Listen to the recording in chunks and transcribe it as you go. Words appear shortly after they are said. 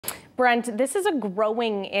Brent, this is a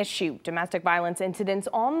growing issue. Domestic violence incidents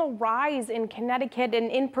on the rise in Connecticut, and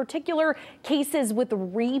in particular, cases with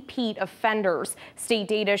repeat offenders. State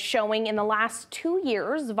data showing in the last 2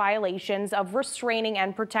 years, violations of restraining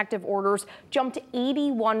and protective orders jumped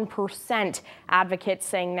 81%. Advocates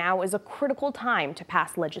saying now is a critical time to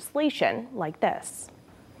pass legislation like this.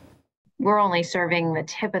 We're only serving the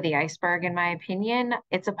tip of the iceberg, in my opinion.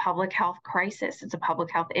 It's a public health crisis. It's a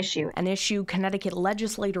public health issue. An issue Connecticut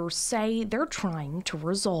legislators say they're trying to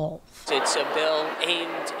resolve. It's a bill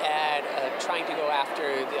aimed at trying to go after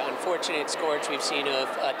the unfortunate scourge we've seen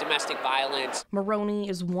of domestic violence. Maroney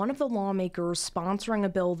is one of the lawmakers sponsoring a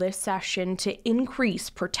bill this session to increase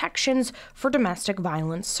protections for domestic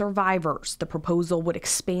violence survivors. The proposal would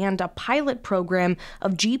expand a pilot program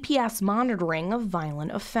of GPS monitoring of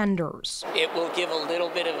violent offenders. It will give a little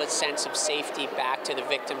bit of a sense of safety back to the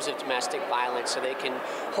victims of domestic violence so they can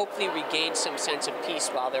hopefully regain some sense of peace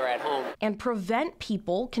while they're at home. And prevent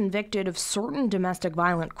people convicted of certain domestic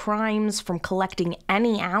violent crimes from collecting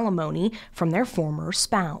any alimony from their former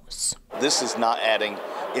spouse. This is not adding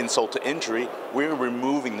insult to injury. We're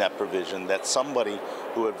removing that provision that somebody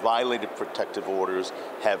who had violated protective orders,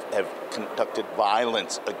 have conducted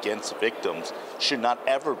violence against victims, should not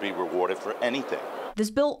ever be rewarded for anything. This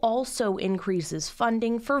bill also increases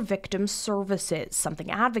funding for victim services, something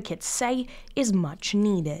advocates say is much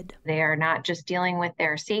needed. They are not just dealing with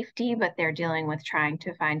their safety, but they're dealing with trying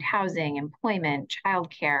to find housing, employment,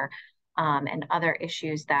 childcare, and other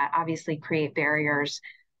issues that obviously create barriers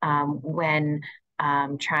when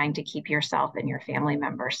trying to keep yourself and your family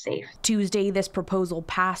members safe. Tuesday, this proposal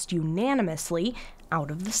passed unanimously out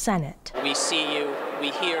of the Senate. We see you,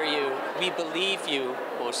 we hear you, we believe you,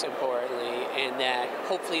 most importantly, and that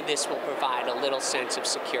hopefully this will provide a little sense of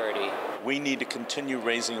security. We need to continue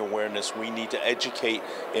raising awareness. We need to educate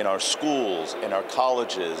in our schools, in our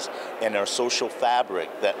colleges, in our social fabric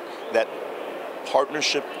that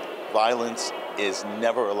partnership violence is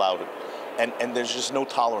never allowed, and there's just no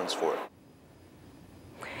tolerance for it.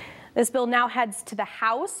 This bill now heads to the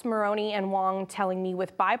House. Maroney and Wong telling me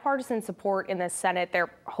with bipartisan support in the Senate,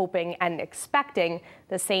 they're hoping and expecting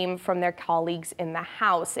the same from their colleagues in the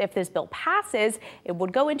House. If this bill passes, it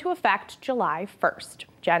would go into effect July 1st.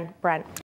 Jen, Brent.